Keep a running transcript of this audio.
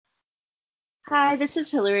Hi, this is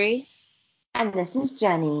Hillary. And this is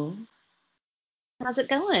Jenny. How's it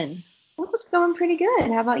going? Well, it's going pretty good.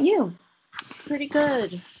 How about you? Pretty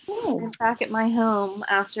good. Good. I'm back at my home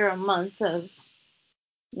after a month of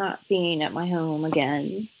not being at my home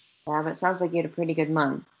again. Yeah, but it sounds like you had a pretty good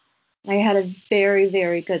month. I had a very,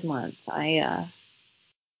 very good month.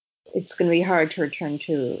 It's going to be hard to return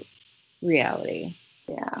to reality.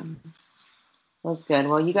 Yeah, that's good.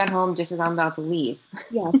 Well, you got home just as I'm about to leave.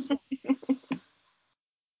 Yes.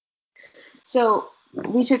 So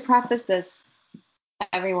we should preface this,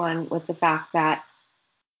 everyone, with the fact that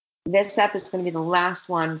this step is going to be the last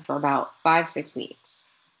one for about 5-6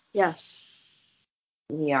 weeks. Yes.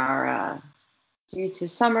 We are, due to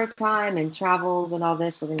summertime and travels and all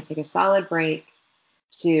this, we're going to take a solid break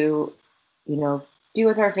to, be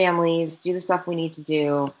with our families, do the stuff we need to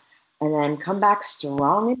do, and then come back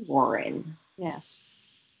strong and roaring. Yes.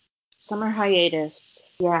 Summer hiatus.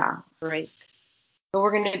 Yeah. Break.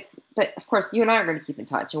 But of course, you and I are going to keep in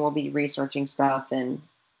touch, and we'll be researching stuff and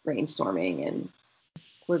brainstorming, and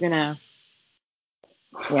We're gonna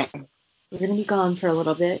yeah. we're gonna be gone for a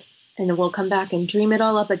little bit, and then we'll come back and dream it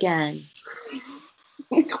all up again.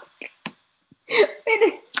 Way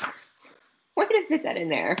to fit that in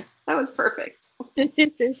there. That was perfect. We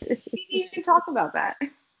didn't even talk about that.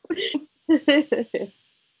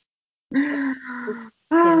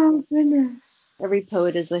 Oh, goodness. Every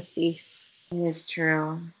poet is a thief. It is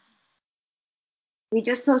true. We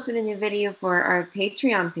just posted a new video for our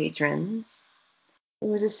Patreon patrons. It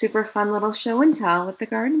was a super fun little show and tell with the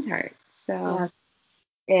garden tarts. So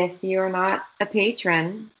if you're not a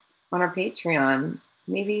patron on our Patreon,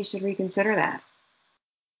 maybe you should reconsider that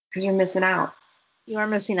because you're missing out. You are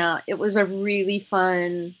missing out. It was a really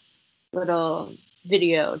fun little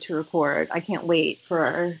video to record. I can't wait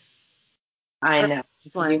for I know.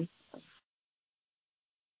 one.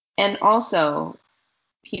 And also,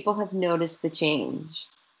 people have noticed the change.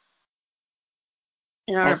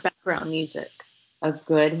 In our background music. A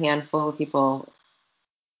good handful of people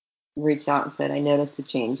reached out and said, I noticed the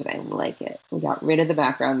change and I like it. We got rid of the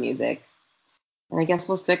background music. And I guess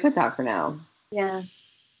we'll stick with that for now. Yeah.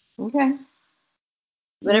 Okay.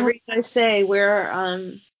 Whatever you guys say,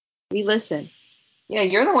 we listen. Yeah,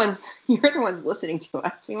 you're the ones listening to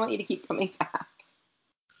us. We want you to keep coming back.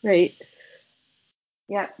 Right.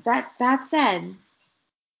 Yeah, that said,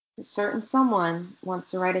 a certain someone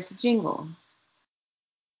wants to write us a jingle.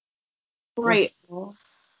 Right.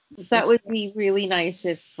 That would be really nice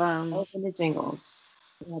if open the jingles.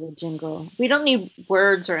 We had a jingle. We don't need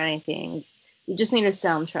words or anything. We just need a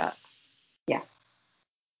soundtrack. Yeah.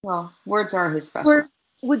 Well, words are his specialty. Words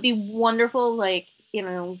would be wonderful, like,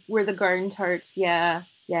 we're the garden tarts. Yeah.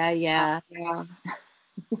 Yeah.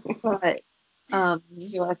 But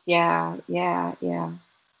to us, yeah. Yeah.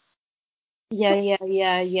 He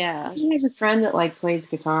has a friend that plays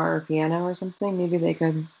guitar or piano or something. Maybe they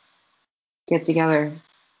could get together.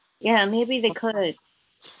 Yeah, maybe they could.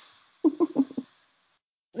 I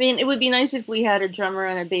mean, it would be nice if we had a drummer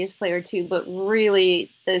and a bass player too, but really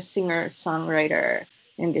the singer, songwriter,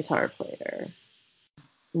 and guitar player.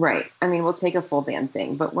 Right. I mean, we'll take a full band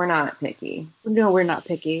thing, but we're not picky. No, we're not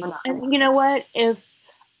picky. And you know what? If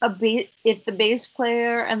the bass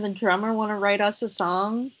player and the drummer want to write us a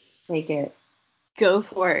song, take it. Go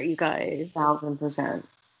for it, you guys. 1,000%.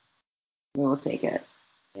 We will take it.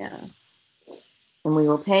 Yeah. And we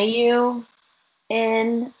will pay you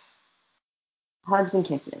in hugs and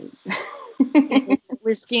kisses.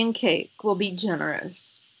 Whiskey and cake. We'll be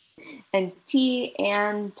generous. And tea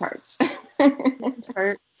and tarts.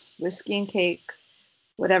 Tarts, whiskey and cake,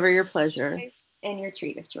 whatever your pleasure. And your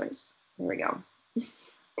treat of choice. There we go.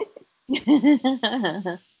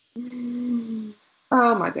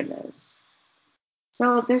 Oh my goodness.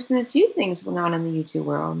 So there's been a few things going on in the YouTube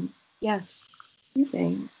world. Yes. A few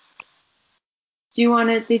things.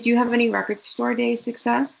 Did you have any record store day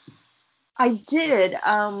success? I did.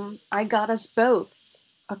 I got us both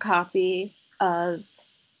a copy of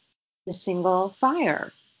the single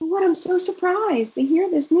Fire. What? I'm so surprised to hear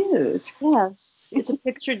this news. Yes. It's a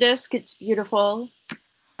picture disc. It's beautiful.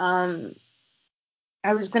 I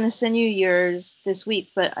was going to send you yours this week,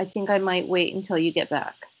 but I think I might wait until you get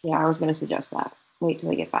back. Yeah, I was going to suggest that. Wait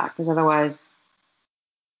till I get back, because otherwise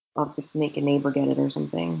I'll have to make a neighbor get it or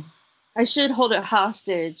something. I should hold it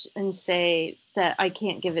hostage and say that I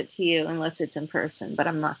can't give it to you unless it's in person, but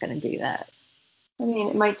I'm not going to do that. I mean,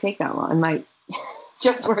 it might take that long. It might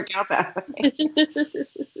just work out that way.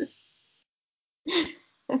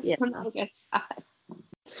 Yeah. Look at that.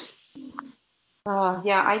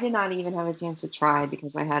 Yeah, I did not even have a chance to try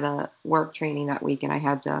because I had a work training that week and I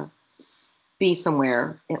had to be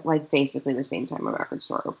somewhere at like basically the same time a record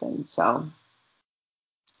store opened. So,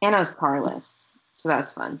 and I was carless, so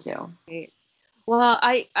that's fun too. Right. Well,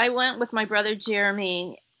 I went with my brother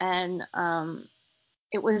Jeremy, and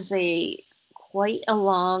it was quite a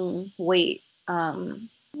long wait.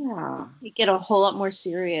 Yeah. They get a whole lot more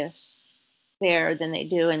serious there than they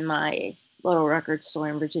do in my little record store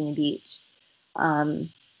in Virginia Beach.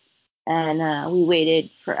 And we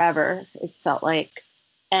waited forever, it felt like,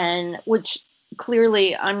 and which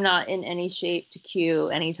clearly I'm not in any shape to queue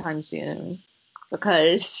anytime soon,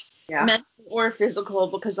 because mental or physical,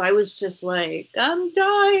 because I was just like, I'm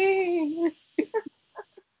dying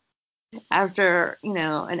after,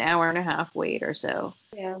 an hour and a half wait or so.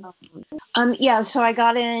 Yeah. So I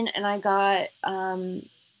got in, and I got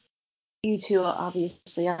U2,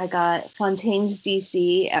 obviously. I got Fontaine's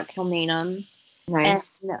DC at Kilmainham.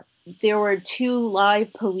 Nice. And there were 2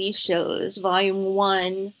 live Police shows. Volume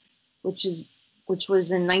 1, which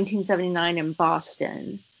was in 1979 in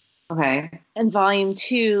Boston. Okay. And Volume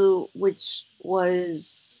 2, which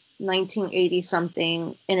was 1980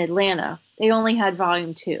 something in Atlanta. They only had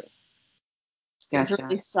Volume 2. Gotcha. It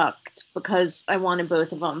really sucked because I wanted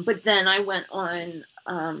both of them. But then I went on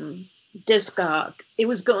Discog. It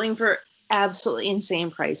was going for absolutely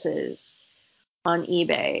insane prices on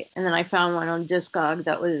eBay, and then I found one on Discog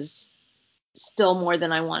that was still more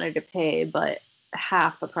than I wanted to pay, but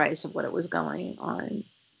half the price of what it was going on.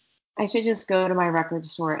 I should just go to my record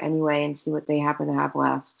store anyway and see what they happen to have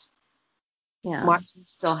left. Yeah. Martin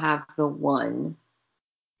still have the one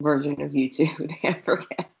version of YouTube. They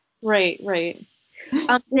forget. Right.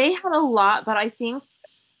 They had a lot, but I think,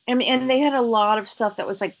 and they had a lot of stuff that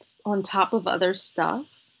was like on top of other stuff,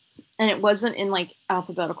 and it wasn't in like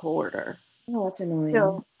alphabetical order. Oh, that's annoying.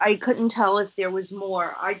 So I couldn't tell if there was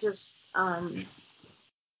more. I just I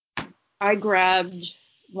grabbed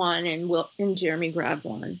one, and Jeremy grabbed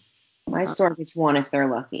one. My store gets one if they're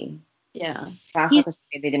lucky. Yeah.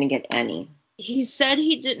 They didn't get any. He said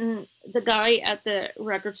he didn't. The guy at the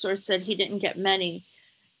record store said he didn't get many.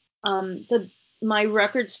 My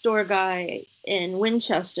record store guy in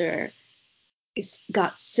Winchester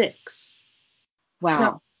got 6. Wow.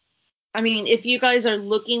 So, I mean, if you guys are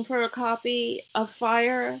looking for a copy of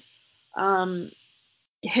Fire,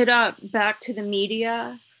 hit up Back to the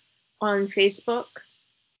Media on Facebook,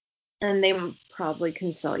 and they probably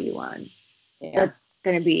can sell you one. Yeah. That's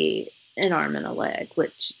going to be an arm and a leg,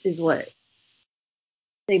 which is what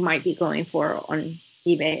they might be going for on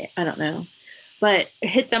eBay. I don't know. But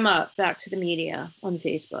hit them up, Back to the Media on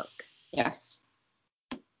Facebook. Yes.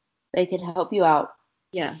 They could help you out.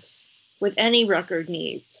 Yes. With any record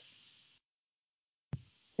needs.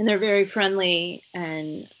 And they're very friendly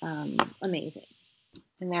and amazing.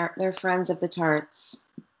 And they're friends of the Tarts.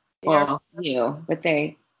 Well, but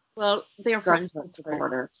they're friends of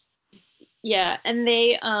supporters. Yeah, and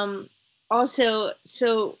they also,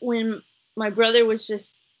 so when my brother was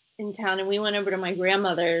just in town, and we went over to my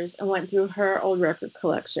grandmother's and went through her old record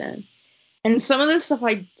collection. And some of the stuff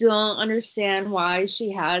I don't understand why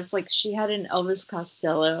she has. Like, she had an Elvis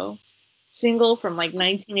Costello single from like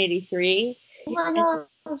 1983. Oh my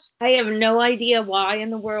gosh. I have no idea why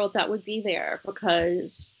in the world that would be there,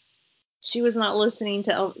 because she was not listening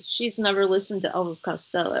to she's never listened to Elvis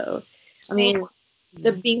Costello. I mean,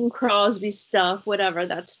 the Bing Crosby stuff, whatever,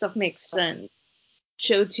 that stuff makes sense.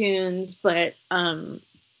 Show tunes, but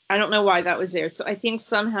I don't know why that was there. So I think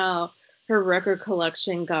somehow her record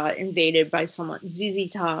collection got invaded by someone.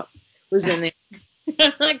 ZZ Top was in there.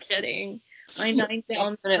 I'm not kidding. My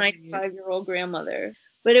 95-year-old grandmother.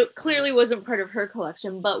 But it clearly wasn't part of her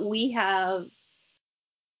collection. But we have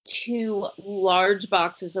 2 large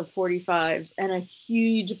boxes of 45s and a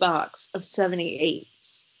huge box of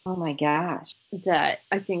 78s. Oh my gosh. That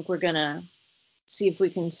I think we're going to see if we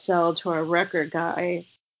can sell to our record guy.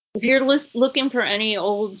 If you're looking for any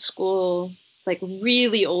old school, like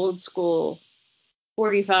really old school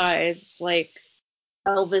 45s, like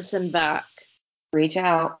Elvis and back, reach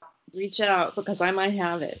out, because I might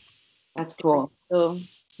have it. That's cool. So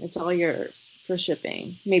it's all yours for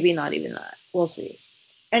shipping. Maybe not even that. We'll see.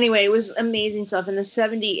 Anyway, it was amazing stuff. And the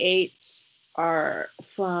 78s are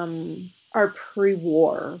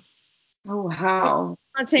pre-war. Oh, wow.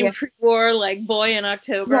 I'm not saying pre-war like Boy in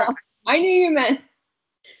October. No, I knew you meant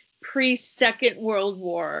pre-Second World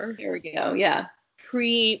War. There we go. Yeah.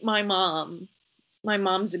 My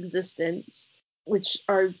mom's existence, which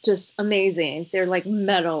are just amazing. They're like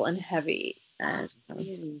metal and heavy. That's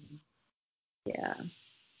amazing. Yeah.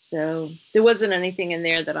 So there wasn't anything in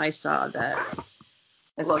there that I saw that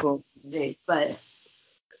looked cool. Big, but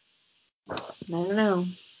I don't know.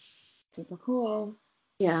 Super cool.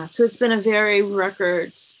 Yeah, so it's been a very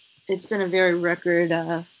record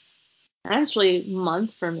actually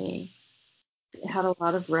month for me. It had a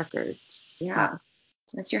lot of records. Yeah.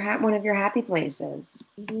 That's one of your happy places.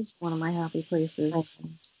 It is one of my happy places.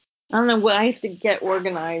 I don't know what I have to get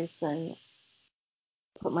organized and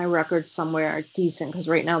put my records somewhere decent because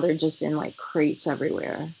right now they're just in like crates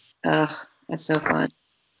everywhere. Ugh, that's so fun.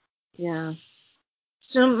 Yeah.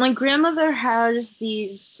 So my grandmother has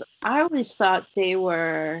these, I always thought they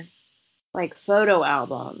were like photo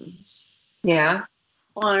albums. Yeah.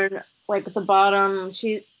 On like at the bottom,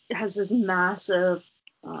 she has this massive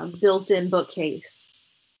built-in bookcase,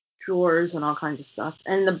 drawers and all kinds of stuff.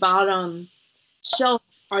 And the bottom shelf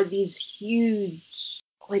are these huge,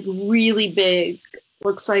 like really big,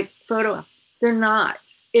 looks like photo. They're not.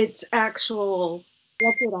 It's actual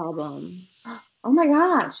record albums. Oh my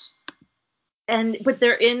gosh. But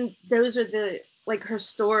they're in, those are the, like her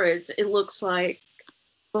storage. It looks like.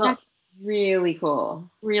 Well, that's really cool.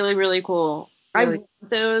 Really, really cool. Really? I want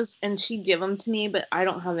those, and she'd give them to me, but I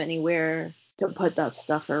don't have anywhere to put that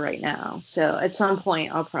stuff for right now. So at some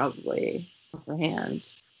point, I'll probably have her hand.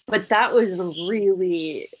 But that was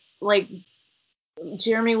really, like,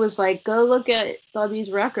 Jeremy was like, go look at Bubby's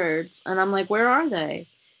records. And I'm like, where are they?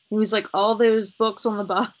 He was like, all those books on the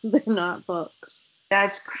bottom, they're not books.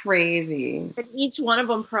 That's crazy. And each one of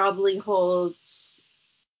them probably holds,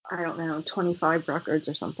 I don't know, 25 records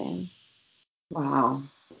or something. Wow.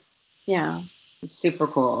 Yeah. It's super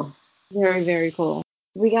cool. Very, very cool.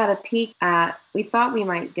 We got a peek at, we thought we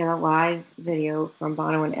might get a live video from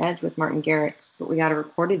Bono and Edge with Martin Garrix, but we got a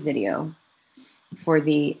recorded video for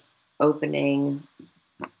the opening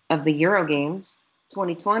of the Euro Games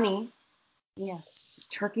 2020. Yes.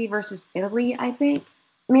 Turkey versus Italy, I think.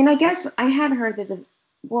 I mean, I guess I had heard that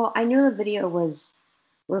I knew the video was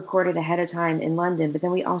recorded ahead of time in London, but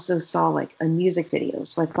then we also saw like a music video,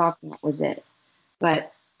 so I thought that was it.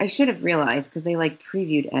 But I should have realized because they like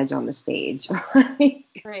previewed Edge on the stage.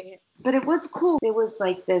 Right. But it was cool. It was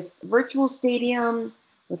like this virtual stadium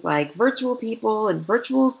with like virtual people and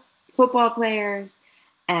virtual football players.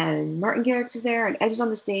 And Martin Garrix is there and Edge is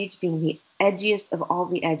on the stage being the edgiest of all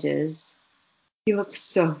the edges. He looks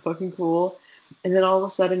so fucking cool. And then all of a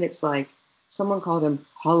sudden it's like someone called him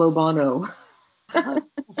Hollow Bono. Because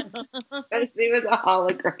he was a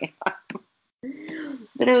hologram.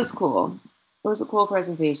 But it was cool. It was a cool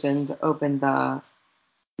presentation to open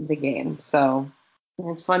the game. So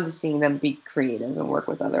it's fun to see them be creative and work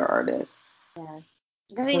with other artists. Yeah.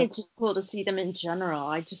 I think it's just cool to see them in general.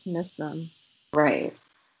 I just miss them. Right.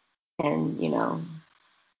 And, you know,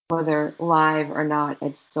 whether live or not,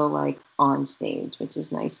 it's still like on stage, which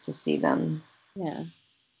is nice to see them. Yeah.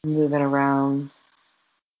 Moving around.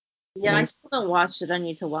 Yeah, I still don't watch it. I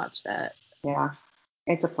need to watch that. Yeah.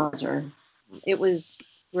 It's a pleasure. It was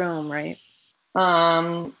Rome, right?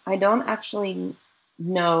 I don't actually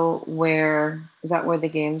know is that where the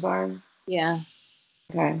games are? Yeah.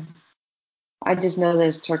 Okay. I just know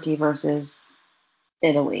there's Turkey versus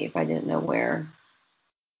Italy, but I didn't know where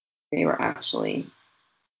they were actually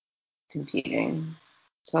competing.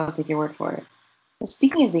 So I'll take your word for it. But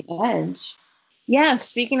speaking of the Edge. Yeah,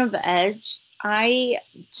 speaking of the Edge, I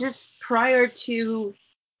just prior to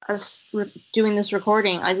us doing this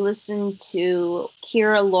recording, I listened to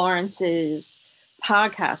Kira Lawrence's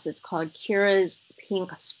podcast. It's called Kira's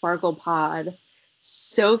Pink Sparkle Pod.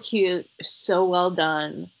 So cute, so well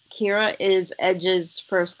done. Kira is Edge's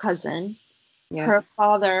first cousin. Yeah. Her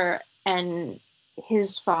father and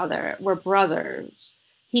his father were brothers.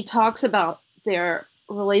 He talks about their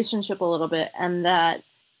relationship a little bit and that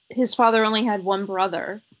his father only had one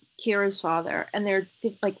brother, Kira's father, and they're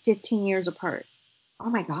like 15 years apart. Oh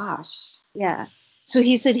my gosh. Yeah. So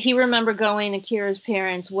he said he remembered going to Kira's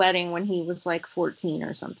parents' wedding when he was like 14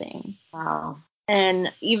 or something. Wow.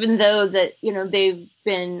 And even though that, you know, they've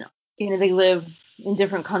been, you know, they live in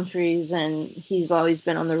different countries and he's always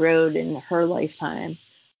been on the road in her lifetime,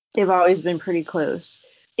 they've always been pretty close.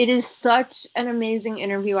 It is such an amazing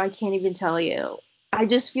interview. I can't even tell you. I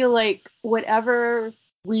just feel like whatever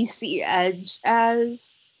we see Edge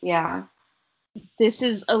as, yeah, this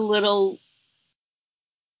is a little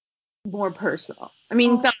more personal. I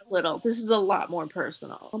mean, not a little. This is a lot more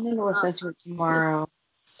personal. I'm going to listen to it tomorrow.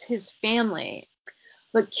 It's his family.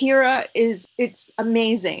 But Kira it's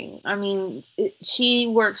amazing. I mean, she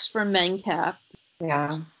works for MenCap.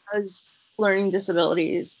 Yeah. Has learning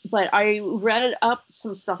disabilities. But I read up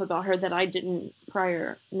some stuff about her that I didn't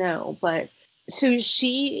prior know. But so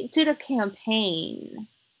she did a campaign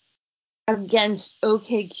against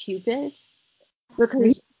OkCupid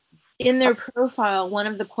because in their profile, one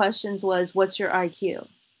of the questions was, what's your IQ?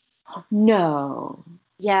 No.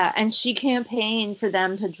 Yeah, and she campaigned for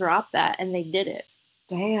them to drop that, and they did it.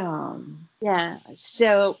 Damn. Yeah,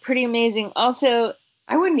 so pretty amazing. Also,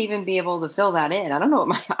 I wouldn't even be able to fill that in. I don't know what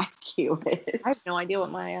my IQ is. I have no idea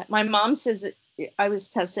what my mom says. I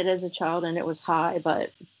was tested as a child and it was high,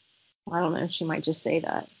 but I don't know. She might just say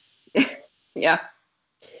that. Yeah.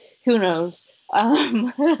 Who knows?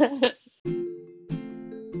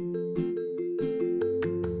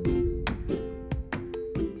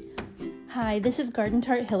 Hi, this is Garden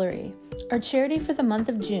Tart Hillary. Our charity for the month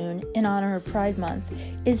of June, in honor of Pride Month,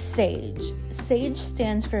 is SAGE. SAGE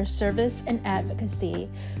stands for Service and Advocacy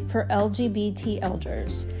for LGBT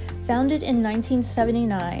Elders. Founded in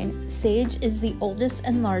 1979, SAGE is the oldest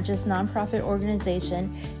and largest nonprofit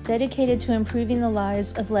organization dedicated to improving the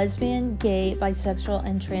lives of lesbian, gay, bisexual,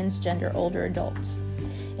 and transgender older adults.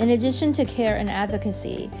 In addition to care and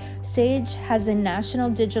advocacy, SAGE has a national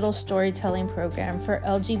digital storytelling program for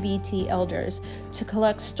LGBT elders to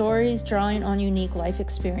collect stories drawing on unique life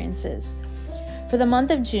experiences. For the month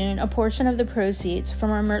of June, a portion of the proceeds from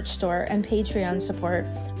our merch store and Patreon support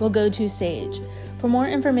will go to SAGE. For more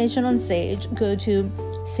information on SAGE, go to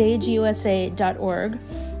sageusa.org,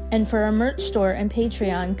 and for our merch store and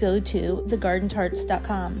Patreon, go to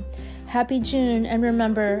thegardentarts.com. Happy June, and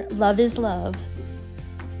remember, love is love.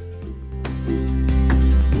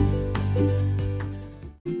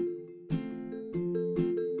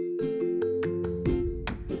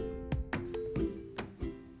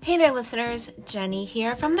 Hey there, listeners. Jenny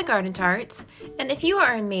here from The Garden Tarts. And if you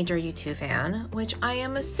are a major U2 fan, which I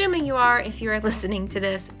am assuming you are if you are listening to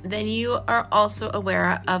this, then you are also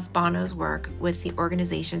aware of Bono's work with the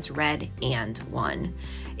organizations Red and One.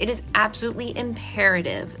 It is absolutely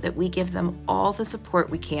imperative that we give them all the support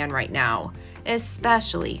we can right now,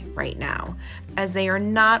 especially right now, as they are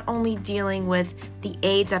not only dealing with the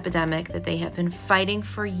AIDS epidemic that they have been fighting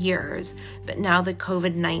for years, but now the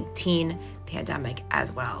COVID-19 pandemic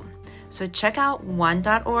as well. So check out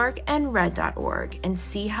one.org and red.org and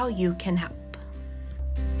see how you can help.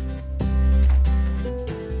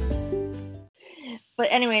 But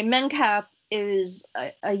anyway, MenCap is a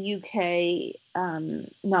UK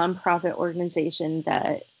nonprofit organization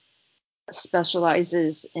that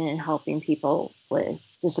specializes in helping people with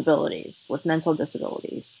disabilities, with mental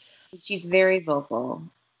disabilities. She's very vocal.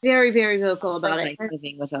 Very, very vocal about it.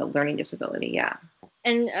 Living with a learning disability, yeah.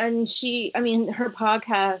 And she, I mean, her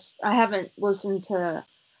podcast, I haven't listened to, I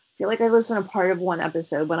feel like I listened to part of one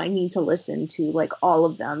episode, but I need to listen to like all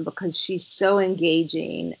of them because she's so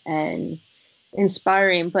engaging and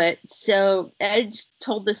inspiring. But so Ed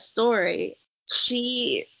told this story.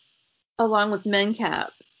 She, along with MenCap,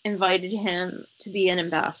 invited him to be an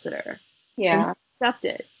ambassador. Yeah. And he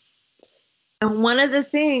accepted. And one of the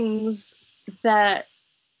things that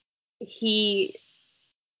he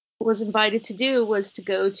was invited to do was to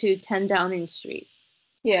go to 10 Downing Street.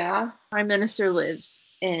 Yeah. Prime Minister lives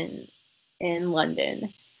in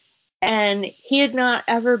London. And he had not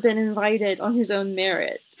ever been invited on his own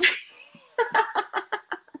merit.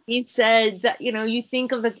 He said that, you know, you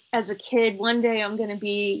think of it as a kid, one day I'm going to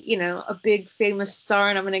be, you know, a big famous star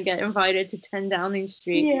and I'm going to get invited to 10 Downing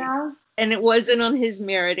Street. Yeah. And it wasn't on his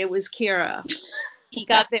merit. It was Kira. He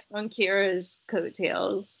got there on Kira's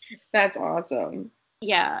coattails. That's awesome.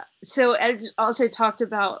 Yeah. So Ed also talked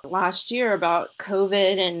about last year about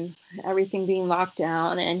COVID and everything being locked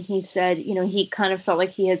down. And he said, you know, he kind of felt like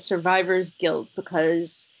he had survivor's guilt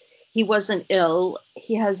because he wasn't ill.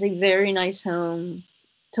 He has a very nice home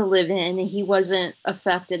to live in. He wasn't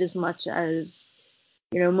affected as much as,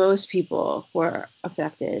 you know, most people were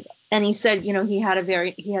affected. And he said, you know, he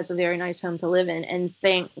has a very nice home to live in. And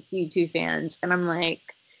thank you, U2 fans. And I'm like,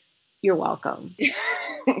 you're welcome.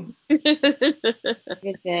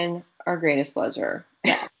 It's been our greatest pleasure.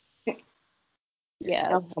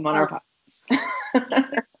 Yeah. Come on our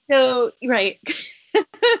podcast. So, right.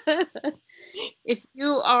 If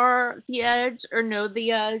you are the Edge or know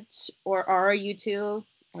the Edge or are a U2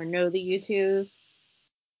 or know the U2s,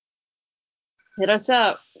 hit us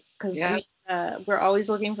up because we're always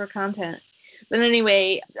looking for content. But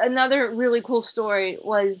anyway, another really cool story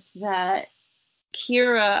was that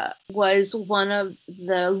Kira was one of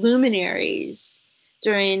the luminaries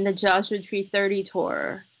during the Joshua Tree 30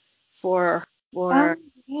 tour for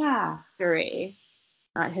History,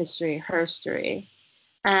 not history, herstory.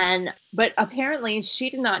 But apparently she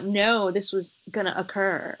did not know this was gonna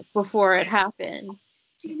occur before it happened.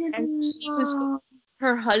 She was with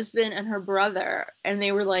her husband and her brother, and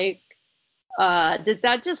they were like, did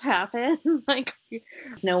that just happen? Like,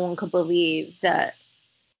 no one could believe that.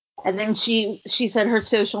 And then she said her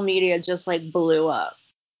social media just like blew up.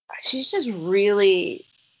 She's just really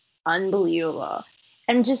unbelievable.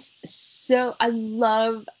 And just so, I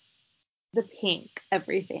love the pink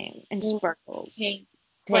everything and sparkles. Pink,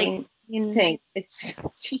 Like, pink.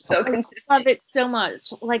 She's so consistent. I love it so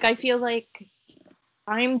much. Like, I feel like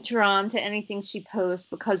I'm drawn to anything she posts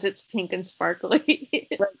because it's pink and sparkly.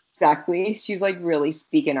 Exactly. She's like really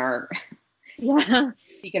speaking our Yeah.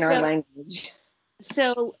 our language.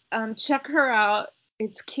 So check her out.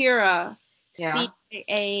 It's Ciara. Yeah.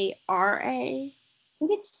 Ciara. I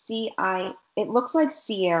think it's it looks like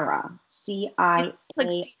Sierra. Ciara.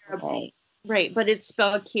 Right, but it's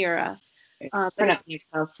spelled Ciara. It's pronounced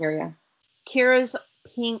Ciara. Ciara's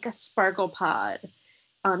Pink Sparkle Pod.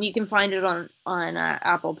 You can find it on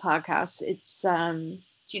Apple Podcasts. It's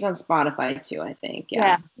she's on Spotify too, I think.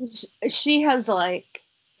 Yeah. She has like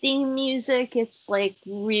theme music. It's like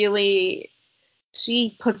really,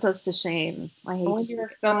 she puts us to shame. I wonder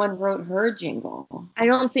if someone wrote her jingle. I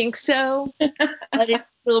don't think so, but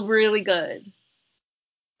it's still really good.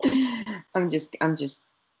 I'm just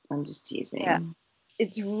teasing. Yeah.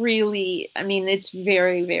 It's really, I mean, it's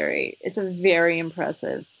it's a very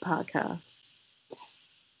impressive podcast.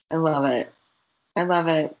 I love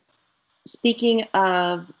it. Speaking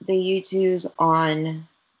of the U2s on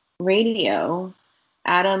radio,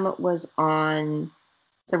 Adam was on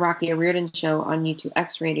the Rocky O'Riordan show on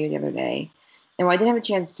U2X Radio the other day. And while I didn't have a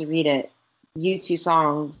chance to read it, U2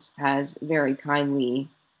 Songs has very kindly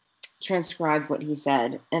transcribed what he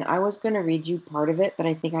said. And I was going to read you part of it, but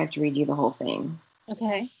I think I have to read you the whole thing.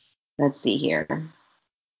 Okay. Let's see here.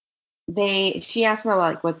 She asked him about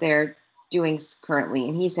like what they're doing currently,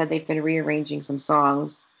 and he said they've been rearranging some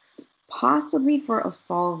songs, possibly for a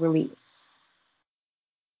fall release.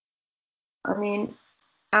 I mean,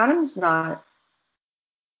 Adam's not.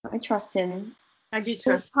 I trust him. I do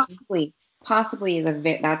trust him. Possibly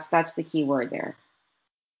that's the key word there.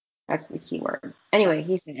 That's the key word. Anyway,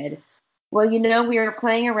 he said, well, we are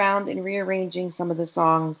playing around and rearranging some of the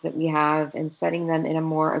songs that we have and setting them in a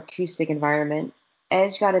more acoustic environment.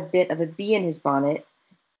 Edge got a bit of a bee in his bonnet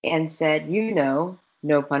and said, no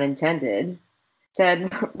pun intended,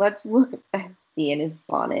 said, let's look at bee in his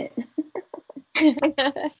bonnet.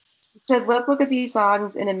 Said, let's look at these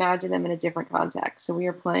songs and imagine them in a different context. So we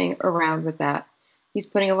are playing around with that. He's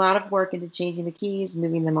putting a lot of work into changing the keys,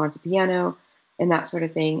 moving them onto piano, and that sort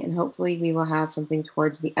of thing. And hopefully we will have something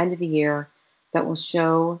towards the end of the year that will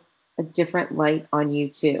show a different light on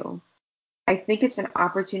U2. I think it's an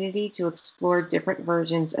opportunity to explore different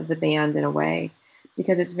versions of the band in a way,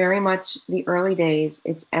 because it's very much the early days.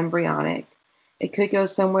 It's embryonic. It could go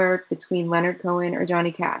somewhere between Leonard Cohen or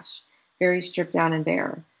Johnny Cash, very stripped down and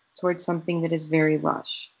bare, towards something that is very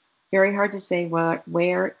lush. Very hard to say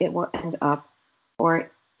where it will end up, or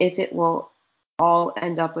if it will all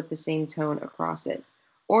end up with the same tone across it,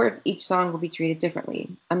 or if each song will be treated differently.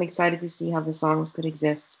 I'm excited to see how the songs could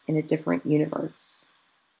exist in a different universe.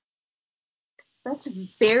 That's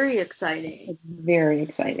very exciting. It's very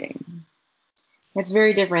exciting. It's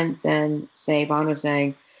very different than, say, Bono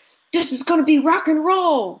saying, this is going to be rock and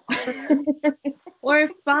roll. Or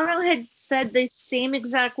if Bono had said the same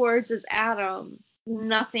exact words as Adam,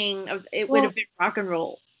 nothing of it would have been rock and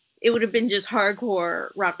roll. It would have been just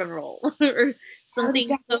hardcore rock and roll or something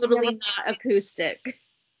totally not acoustic.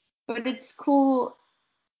 But it's cool,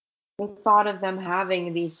 the thought of them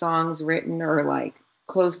having these songs written, or like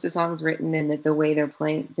close to songs written, and that the way they're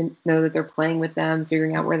playing, to know that they're playing with them,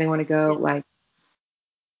 figuring out where they want to go, like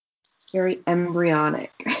it's very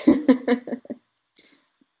embryonic.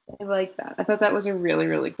 I like that. I thought that was a really,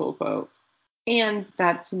 really cool quote. And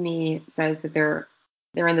that to me says that they're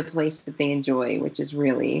in the place that they enjoy, which is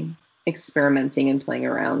really experimenting and playing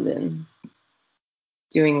around and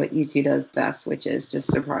doing what U2 does best, which is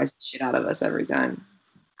just surprise the shit out of us every time.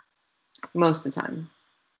 Most of the time.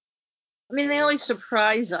 I mean, they always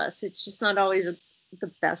surprise us. It's just not always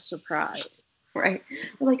the best surprise. Right.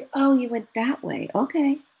 We're like, oh, you went that way.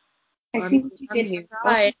 Okay. I see what you did here.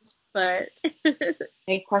 Surprised, but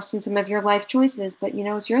may question some of your life choices, but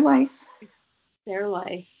it's your life. Their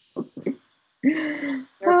life. You're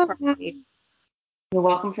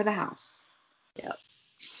welcome for the house. Yep.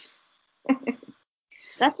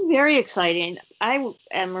 That's very exciting. I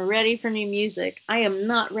am ready for new music. I am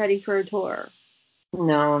not ready for a tour.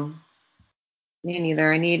 No, me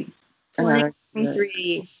neither. I need another.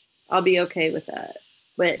 2023. I'll be okay with that.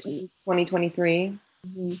 But 2023.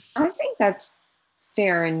 Mm-hmm. I think that's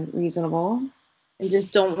fair and reasonable. I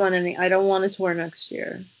just don't want I don't want a tour next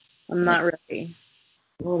year. I'm not ready.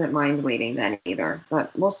 I wouldn't mind waiting then either, but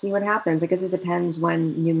we'll see what happens. I guess it depends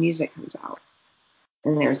when new music comes out.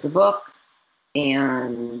 And there's the book,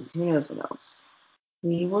 and who knows what else.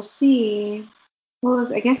 We will see.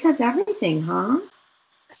 Well, I guess that's everything, huh?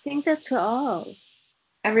 think that's all.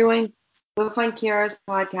 Everyone, go find Kiara's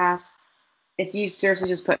podcast. If you seriously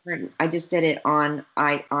just put her, I just did it on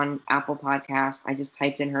Apple Podcasts. I just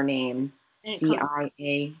typed in her name, Ciara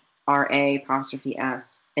apostrophe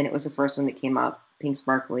S, and it was the first one that came up, Pink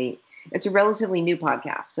Sparkly. It's a relatively new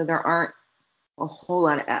podcast, so there aren't a whole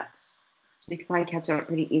lot of F's. So you can probably catch up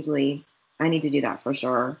pretty easily. I need to do that for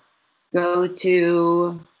sure. Go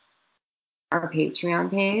to our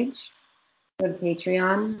Patreon page. Go to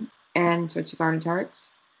Patreon and search the Garden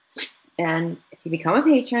Tarts. And if you become a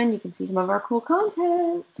patron, you can see some of our cool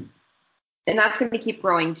content. And that's going to keep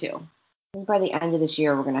growing too. I think by the end of this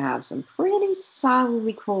year, we're going to have some pretty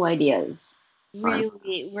solidly cool ideas.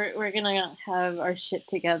 Really, we're going to have our shit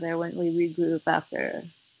together when we regroup after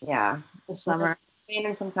the summer. We're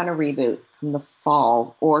in some kind of reboot from the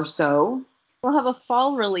fall or so. We'll have a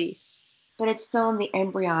fall release. But it's still in the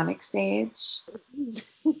embryonic stage.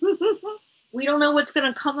 We don't know what's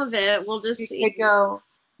going to come of it. We'll just see. It could go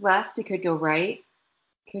left. It could go right.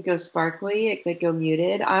 It could go sparkly. It could go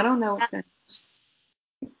muted. I don't know what's going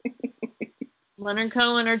to Leonard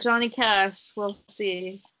Cohen or Johnny Cash. We'll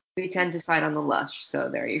see. We tend to side on the lush, so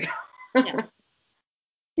there you go. Yeah.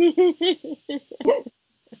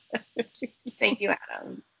 Thank you,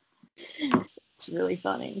 Adam. It's really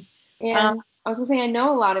funny. And I was going to say, I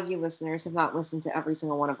know a lot of you listeners have not listened to every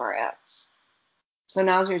single one of our apps. So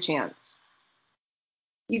now's your chance.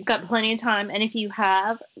 You've got plenty of time. And if you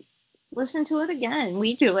have, listen to it again.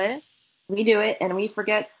 We do it. We do it, and we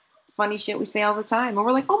forget funny shit we say all the time. And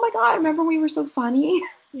we're like, oh my God, remember we were so funny?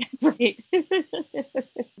 Right.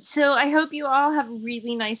 So I hope you all have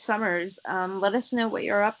really nice summers. Let us know what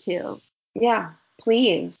you're up to. Yeah,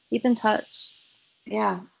 please. Keep in touch.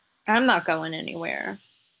 Yeah. I'm not going anywhere.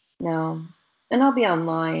 No. And I'll be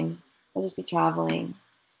online. I'll just be traveling.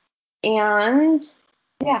 And,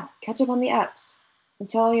 yeah, catch up on the apps. And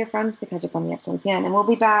tell all your friends to catch up on the apps when we can. And we'll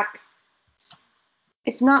be back,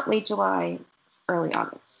 if not late July, early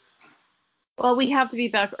August. Well, we have to be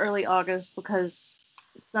back early August because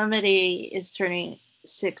somebody is turning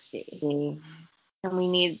 60. And we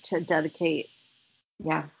need to dedicate.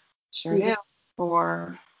 Yeah, sure do.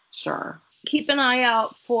 For sure. Keep an eye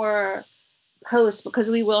out for posts because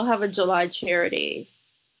we will have a July charity.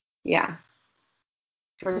 Yeah,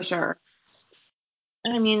 for sure.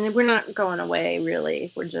 I mean, we're not going away,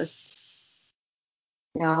 really. We're just...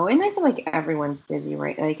 No, and I feel like everyone's busy,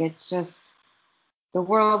 right? Like, it's just... The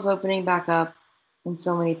world's opening back up in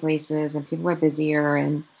so many places, and people are busier,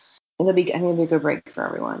 and I think it'll be a good break for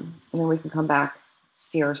everyone. And then we can come back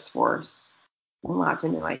fierce force and lots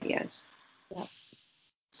of new ideas. Yeah.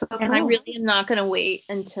 So, and I really am not going to wait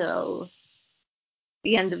until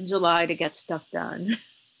the end of July to get stuff done.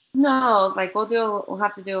 No, like we'll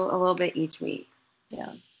have to do a little bit each week.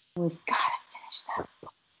 Yeah. We've got to finish that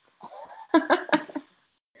book.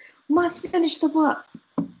 Must finish the book.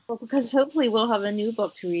 Well, because hopefully we'll have a new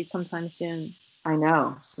book to read sometime soon. I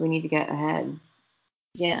know. So we need to get ahead.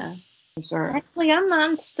 Yeah. For sure. Actually,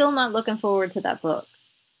 I'm still not looking forward to that book.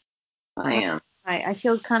 I am. I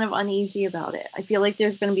feel kind of uneasy about it. I feel like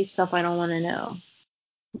there's going to be stuff I don't want to know.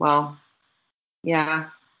 Well, yeah,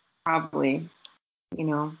 probably. You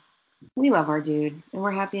know, we love our dude, and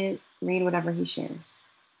we're happy to read whatever he shares.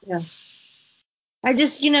 Yes. I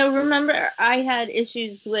just, remember I had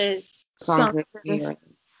issues with some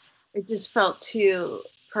it just felt too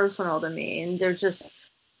personal to me, and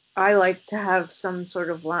I like to have some sort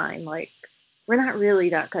of line, like, we're not really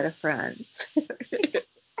that good of friends.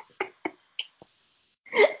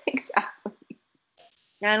 Exactly.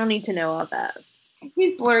 I don't need to know all that.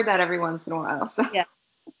 He's blurred that every once in a while. So. Yeah.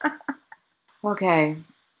 Okay.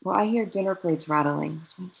 Well, I hear dinner plates rattling,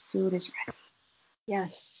 which means food is ready.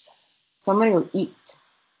 Yes. So I'm going to go eat.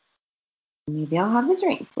 Maybe I'll have a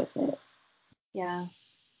drink with it. Yeah.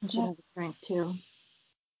 I should have a drink too.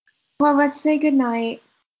 Well, let's say goodnight.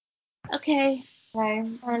 Okay. Okay.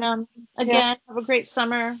 And again, have a great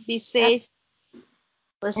summer. Be safe.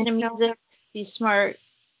 Listen to music. Be smart.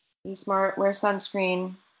 Be smart. Wear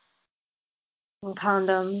sunscreen. And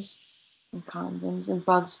condoms. And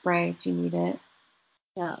bug spray if you need it.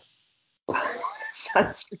 Yeah.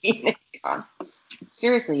 Sunscreen and condoms.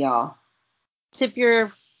 Seriously, y'all. Tip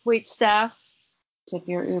your wait staff. Tip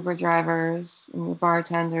your Uber drivers and your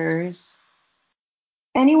bartenders.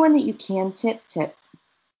 Anyone that you can tip.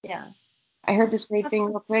 Yeah. I heard this great thing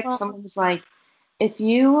real quick. Someone was like, if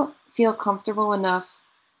you feel comfortable enough,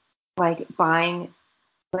 like buying,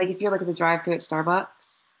 like if you're like at the drive-thru at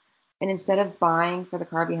Starbucks, and instead of buying for the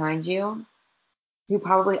car behind you, who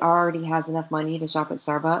probably already has enough money to shop at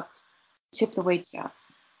Starbucks, tip the waitstaff.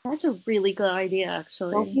 That's a really good idea,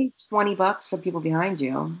 actually. Don't pay $20 for the people behind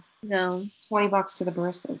you. No. $20 to the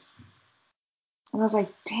baristas. And I was like,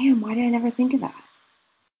 damn, why did I never think of that?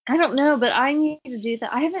 I don't know, but I need to do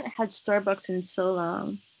that. I haven't had Starbucks in so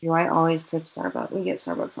long. I always tip Starbucks. We get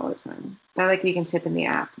Starbucks all the time. I like you can tip in the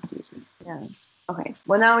app. It's easy. Yeah. Okay.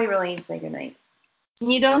 Well, now we really need to say goodnight.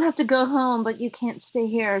 You don't have to go home, but you can't stay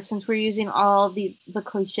here since we're using all the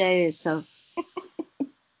cliches of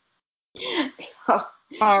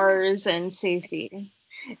bars and safety.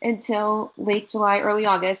 Until late July, early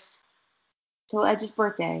August. Till Edge's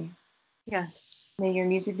birthday. Yes. May your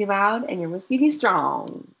music be loud and your whiskey be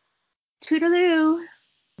strong. Toodaloo.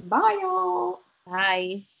 Bye, y'all.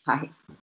 Bye. Bye.